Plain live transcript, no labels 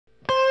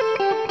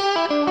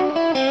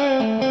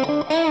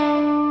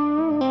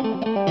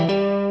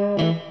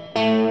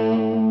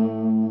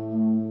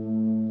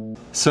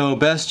So,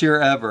 best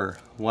year ever.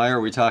 Why are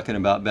we talking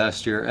about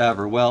best year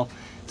ever? Well,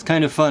 it's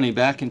kind of funny.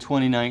 Back in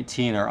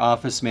 2019, our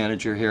office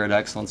manager here at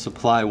Excellent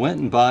Supply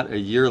went and bought a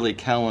yearly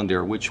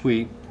calendar, which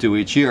we do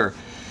each year.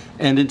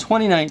 And in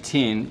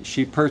 2019,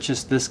 she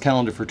purchased this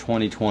calendar for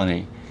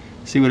 2020.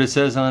 See what it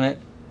says on it?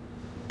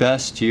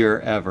 Best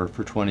year ever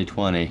for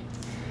 2020.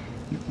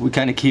 We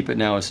kind of keep it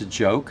now as a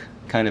joke,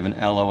 kind of an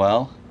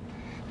LOL,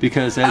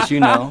 because as you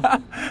know,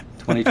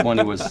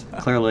 2020 was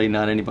clearly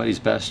not anybody's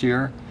best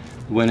year.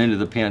 We went into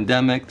the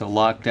pandemic, the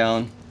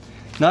lockdown.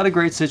 Not a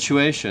great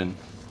situation.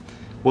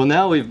 Well,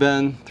 now we've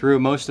been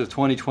through most of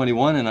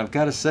 2021, and I've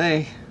got to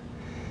say,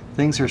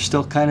 things are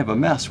still kind of a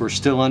mess. We're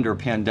still under a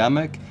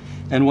pandemic,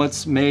 and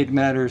what's made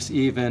matters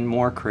even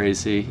more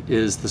crazy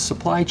is the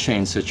supply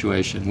chain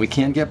situation. We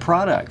can't get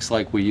products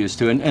like we used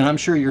to, and I'm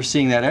sure you're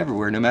seeing that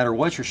everywhere. No matter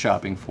what you're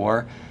shopping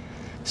for,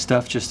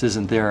 stuff just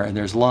isn't there, and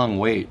there's long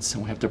waits,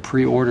 and we have to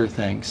pre-order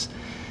things.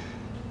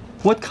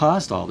 What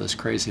caused all this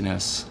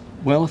craziness?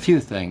 Well, a few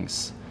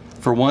things.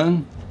 For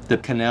one, the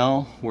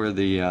canal where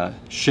the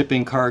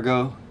shipping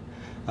cargo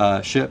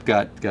ship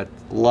got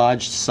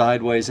lodged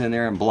sideways in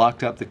there and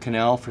blocked up the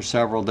canal for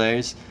several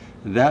days.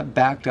 That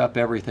backed up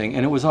everything,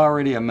 and it was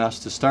already a mess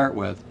to start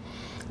with.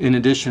 In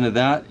addition to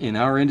that, in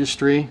our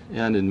industry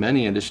and in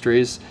many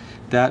industries,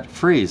 that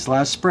freeze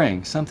last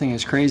spring, something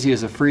as crazy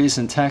as a freeze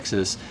in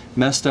Texas,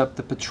 messed up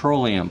the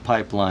petroleum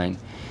pipeline.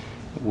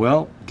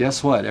 Well,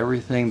 guess what?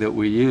 Everything that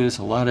we use,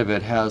 a lot of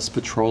it has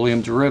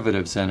petroleum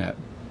derivatives in it.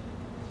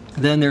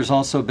 Then there's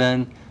also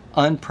been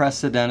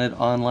unprecedented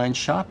online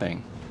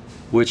shopping,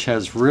 which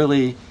has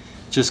really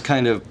just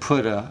kind of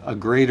put a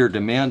greater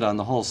demand on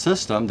the whole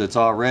system that's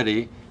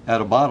already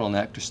at a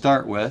bottleneck to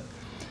start with.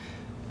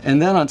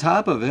 And then on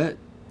top of it,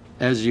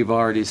 as you've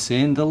already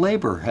seen, the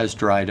labor has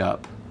dried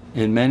up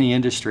in many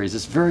industries.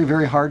 It's very,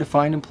 very hard to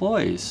find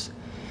employees.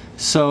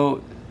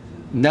 So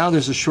now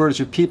there's a shortage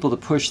of people to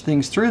push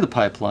things through the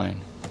pipeline.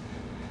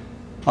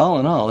 All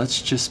in all,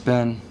 it's just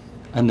been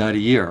a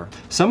nutty year.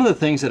 Some of the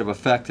things that have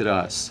affected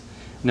us.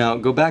 Now,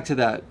 go back to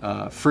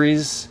that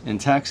freeze in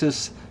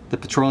Texas, the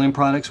petroleum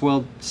products.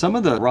 Well, some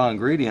of the raw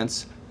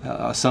ingredients,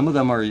 some of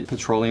them are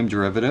petroleum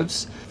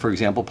derivatives. For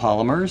example,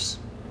 polymers,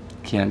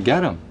 can't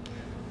get them.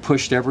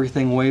 Pushed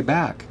everything way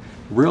back.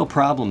 Real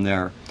problem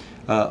there.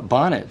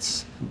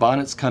 Bonnets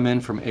come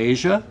in from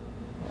Asia.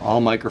 All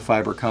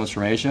microfiber comes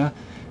from Asia.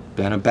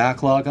 Been a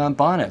backlog on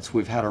bonnets.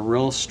 We've had a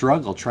real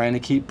struggle trying to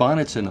keep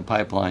bonnets in the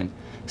pipeline.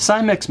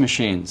 Cymex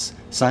machines.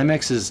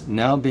 Cymex is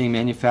now being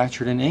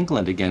manufactured in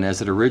England again,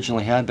 as it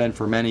originally had been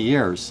for many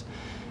years.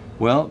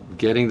 Well,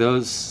 getting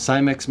those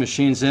Cymex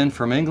machines in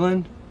from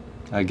England,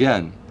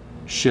 again,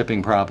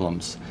 shipping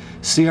problems.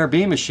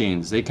 CRB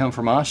machines, they come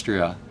from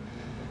Austria.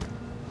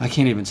 I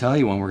can't even tell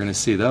you when we're going to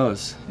see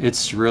those.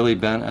 It's really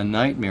been a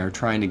nightmare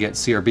trying to get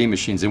CRB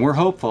machines, and we're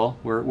hopeful.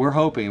 We're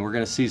hoping we're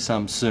going to see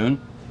some soon.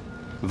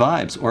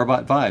 Vibes,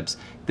 Orbot Vibes.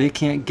 They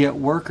can't get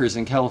workers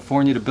in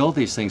California to build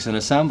these things and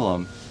assemble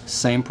them.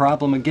 Same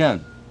problem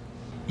again.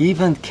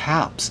 Even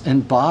caps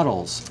and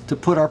bottles to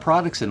put our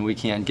products in we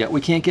can't get.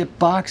 We can't get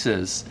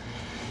boxes.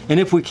 And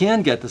if we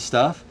can get the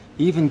stuff,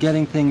 even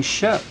getting things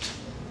shipped.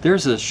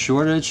 There's a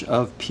shortage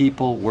of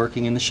people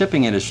working in the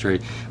shipping industry.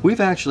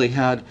 We've actually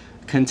had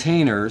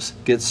containers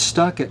get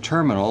stuck at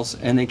terminals,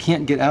 and they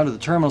can't get out of the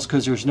terminals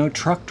because there's no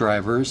truck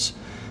drivers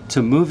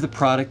to move the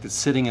product that's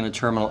sitting in a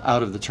terminal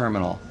out of the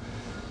terminal.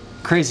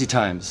 Crazy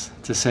times,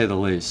 to say the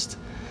least.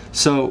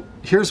 So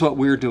here's what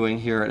we're doing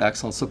here at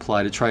Excellent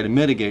Supply to try to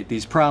mitigate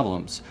these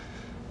problems.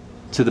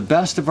 To the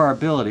best of our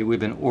ability, we've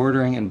been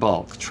ordering in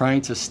bulk,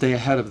 trying to stay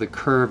ahead of the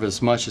curve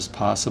as much as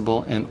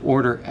possible and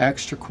order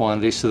extra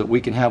quantities so that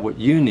we can have what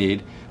you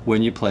need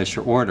when you place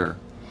your order.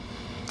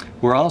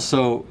 We're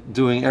also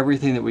doing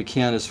everything that we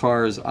can as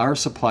far as our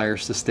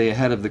suppliers to stay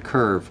ahead of the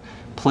curve,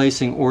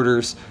 placing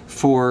orders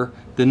for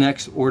the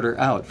next order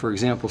out. For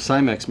example,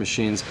 Cymex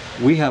machines,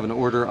 we have an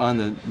order on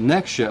the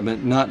next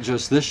shipment, not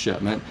just this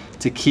shipment,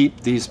 to keep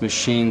these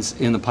machines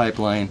in the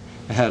pipeline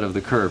ahead of the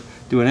curve.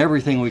 Doing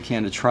everything we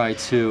can to try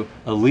to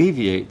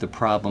alleviate the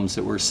problems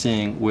that we're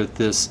seeing with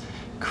this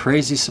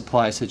crazy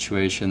supply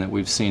situation that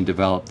we've seen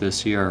develop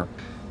this year.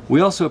 We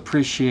also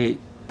appreciate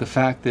the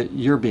fact that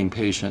you're being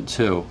patient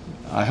too.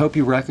 I hope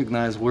you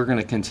recognize we're going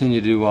to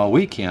continue to do all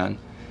we can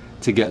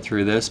to get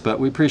through this, but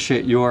we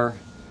appreciate your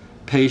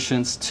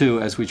patience too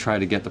as we try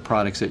to get the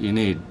products that you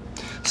need.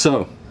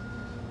 So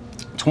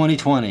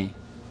 2020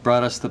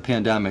 brought us the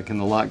pandemic and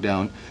the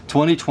lockdown.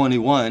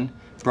 2021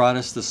 brought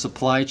us the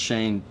supply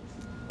chain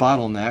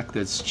bottleneck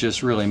that's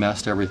just really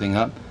messed everything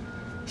up.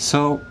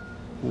 So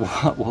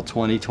what will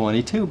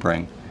 2022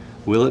 bring?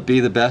 Will it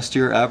be the best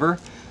year ever?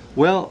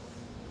 Well,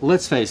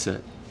 let's face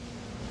it.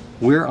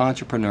 We're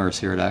entrepreneurs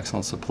here at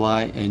Excellent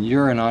Supply, and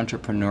you're an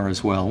entrepreneur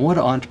as well. What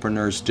do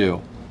entrepreneurs do?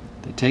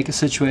 They take a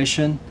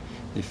situation,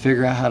 they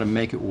figure out how to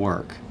make it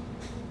work.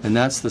 And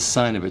that's the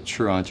sign of a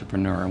true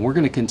entrepreneur. And we're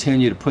going to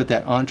continue to put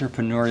that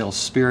entrepreneurial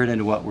spirit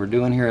into what we're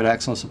doing here at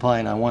Excellent Supply,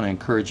 and I want to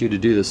encourage you to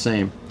do the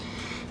same.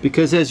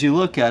 Because as you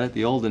look at it,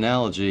 the old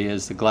analogy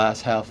is the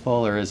glass half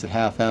full or is it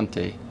half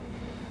empty?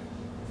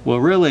 Well,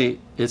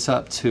 really, it's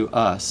up to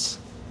us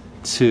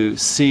to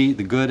see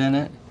the good in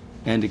it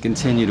and to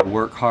continue to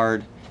work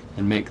hard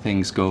and make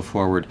things go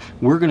forward.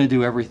 We're going to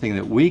do everything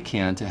that we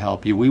can to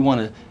help you. We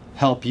want to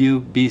help you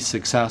be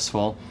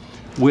successful.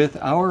 With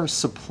our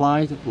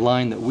supply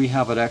line that we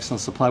have at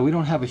Excellent Supply, we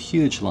don't have a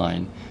huge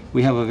line.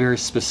 We have a very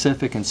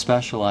specific and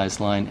specialized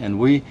line, and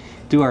we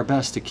do our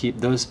best to keep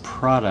those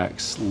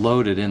products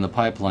loaded in the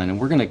pipeline, and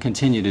we're going to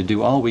continue to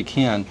do all we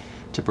can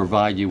to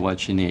provide you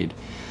what you need.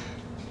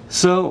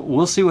 So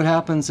we'll see what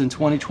happens in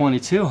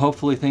 2022.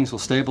 Hopefully things will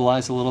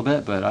stabilize a little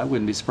bit, but I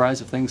wouldn't be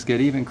surprised if things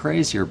get even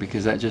crazier,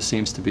 because that just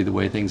seems to be the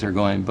way things are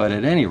going. But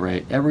at any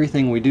rate,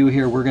 everything we do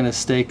here, we're going to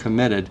stay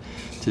committed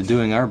to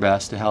doing our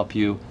best to help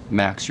you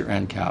max your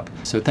NCAP.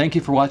 So thank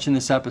you for watching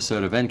this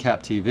episode of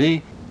NCAP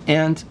TV,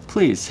 and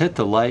please hit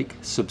the like,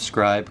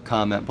 subscribe,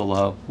 comment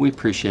below. We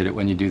appreciate it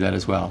when you do that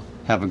as well.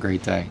 Have a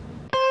great day.